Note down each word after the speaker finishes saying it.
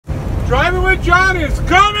Driving with John is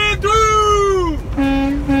coming through!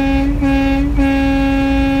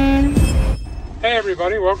 Hey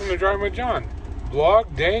everybody, welcome to Driving with John.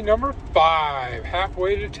 Vlog day number 5,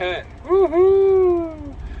 halfway to 10.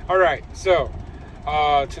 Woohoo! Alright, so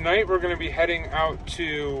tonight we're going to be heading out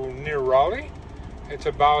to near Raleigh. It's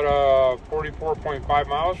about 44.5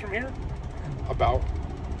 miles from here. About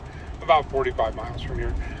 45 miles from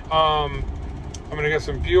here. I'm going to get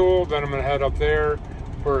some fuel, then I'm going to head up there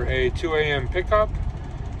for a 2 a.m. pickup,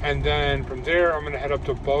 and then from there I'm going to head up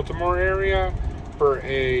to Baltimore area for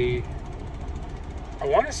I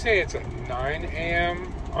want to say it's a 9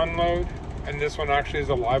 a.m. unload, and this one actually is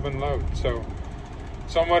a live unload. So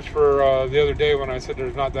much for the other day when I said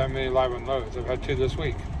there's not that many live unloads. I've had 2 this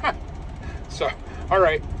week. So,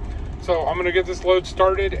 alright. So I'm going to get this load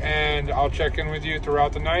started, and I'll check in with you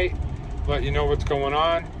throughout the night, let you know what's going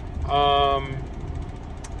on.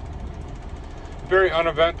 Very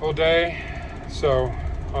uneventful day, so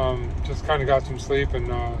just kind of got some sleep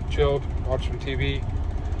and chilled, watched some TV,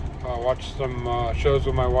 watched some shows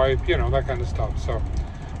with my wife, you know, that kind of stuff. So,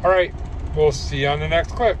 alright, we'll see you on the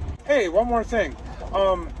next clip. Hey, one more thing.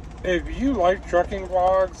 If you like trucking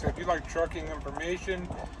vlogs, if you like trucking information,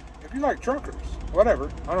 if you like truckers,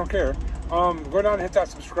 whatever, I don't care, go down and hit that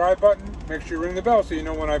subscribe button. Make sure you ring the bell so you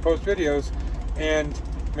know when I post videos, and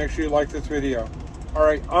make sure you like this video.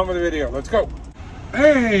 Alright, on with the video. Let's go.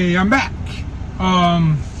 Hey, I'm back.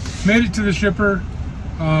 Made it to the shipper.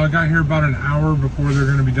 Got here about an hour before they're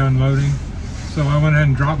going to be done loading. So I went ahead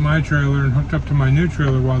and dropped my trailer and hooked up to my new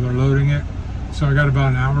trailer while they're loading it. So I got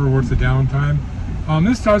about an hour worth of downtime.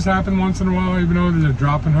 This does happen once in a while, even though there's a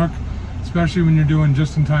drop and hook, especially when you're doing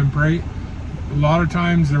just-in-time freight. A lot of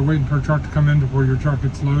times they're waiting for a truck to come in before your truck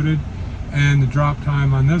gets loaded, and the drop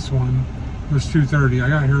time on this one was 2:30. I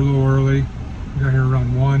got here a little early. I got here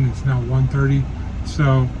around 1. It's now 1:30.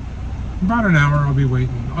 So about an hour I'll be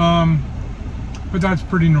waiting, but that's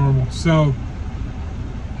pretty normal. So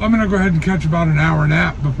I'm gonna go ahead and catch about an hour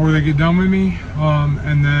nap before they get done with me,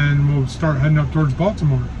 and then we'll start heading up towards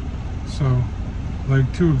Baltimore. So leg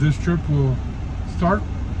 2 of this trip will start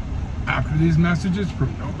after these messages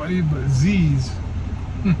from nobody but Z's.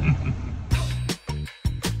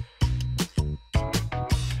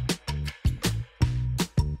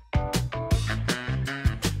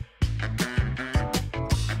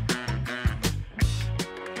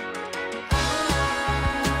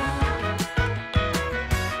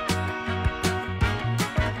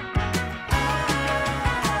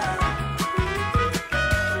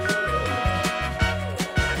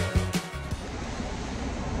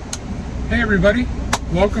 Hey everybody,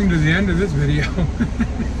 welcome to the end of this video.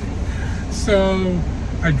 So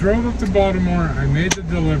I drove up to Baltimore, I made the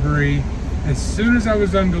delivery. As soon as I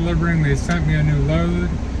was done delivering, they sent me a new load.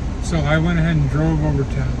 So I went ahead and drove over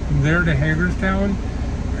from there to Hagerstown.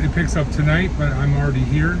 It picks up tonight, but I'm already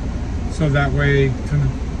here. So that way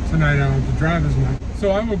tonight I don't have to drive as much.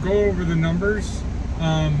 So I will go over the numbers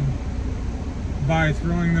by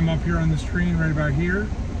throwing them up here on the screen right about here.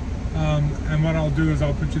 And what I'll do is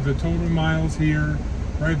I'll put you the total miles here.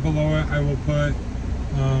 Right below it I will put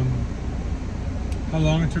how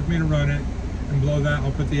long it took me to run it, and below that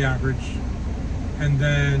I'll put the average. And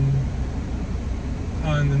then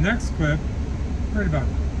on the next clip, right about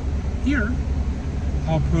here,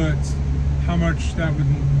 I'll put how much that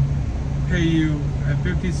would pay you at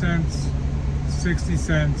 50 cents, 60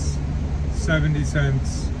 cents, 70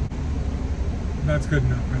 cents. That's good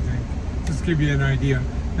enough, I think. Just give you an idea.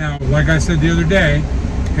 Now, like I said the other day,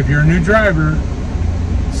 if you're a new driver,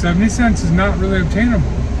 70 cents is not really obtainable.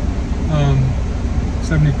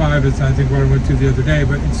 75 is, I think, what I went to the other day,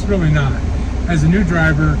 but it's really not. As a new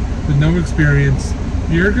driver with no experience,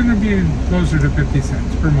 you're going to be closer to 50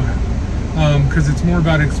 cents per mile, because it's more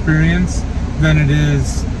about experience than it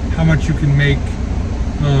is how much you can make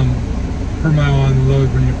per mile on the load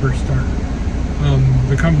when you first start.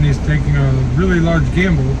 The company's taking a really large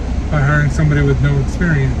gamble by hiring somebody with no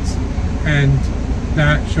experience, and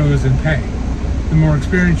that shows in pay. The more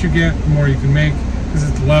experience you get, the more you can make, because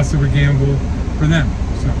it's less of a gamble for them.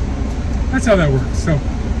 So that's how that works. So,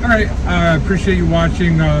 all right, I appreciate you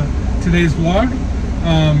watching today's vlog.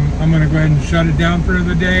 I'm going to go ahead and shut it down for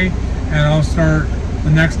the day, and I'll start the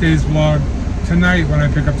next day's vlog tonight when I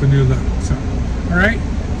pick up the new load. So, all right,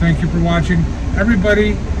 thank you for watching,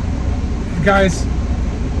 everybody. Guys,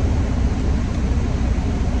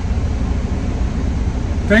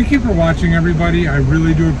 thank you for watching, everybody. I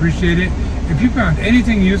really do appreciate it. If you found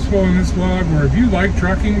anything useful in this vlog, or if you like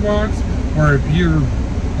trucking vlogs, or if you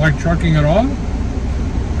like trucking at all,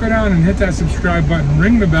 go down and hit that subscribe button,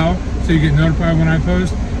 ring the bell so you get notified when I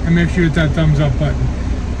post, and make sure you hit that thumbs up button.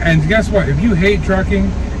 And guess what? If you hate trucking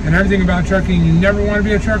and everything about trucking, you never want to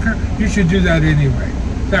be a trucker, you should do that anyway.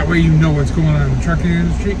 That way you know what's going on in the trucking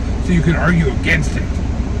industry, so you can argue against it.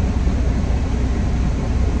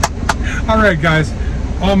 Alright guys,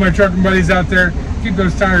 all my trucking buddies out there, keep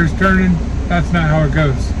those tires turning. That's not how it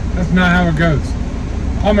goes. That's not how it goes.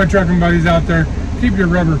 All my trucking buddies out there, keep your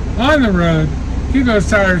rubber on the road, keep those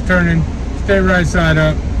tires turning, stay right side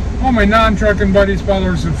up. All my non-trucking buddies,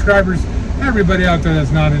 followers, subscribers, everybody out there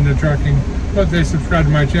that's not into trucking, but they subscribe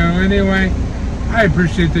to my channel anyway, I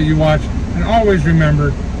appreciate that you watch, and always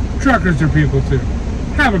remember, truckers are people too.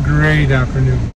 Have a great afternoon.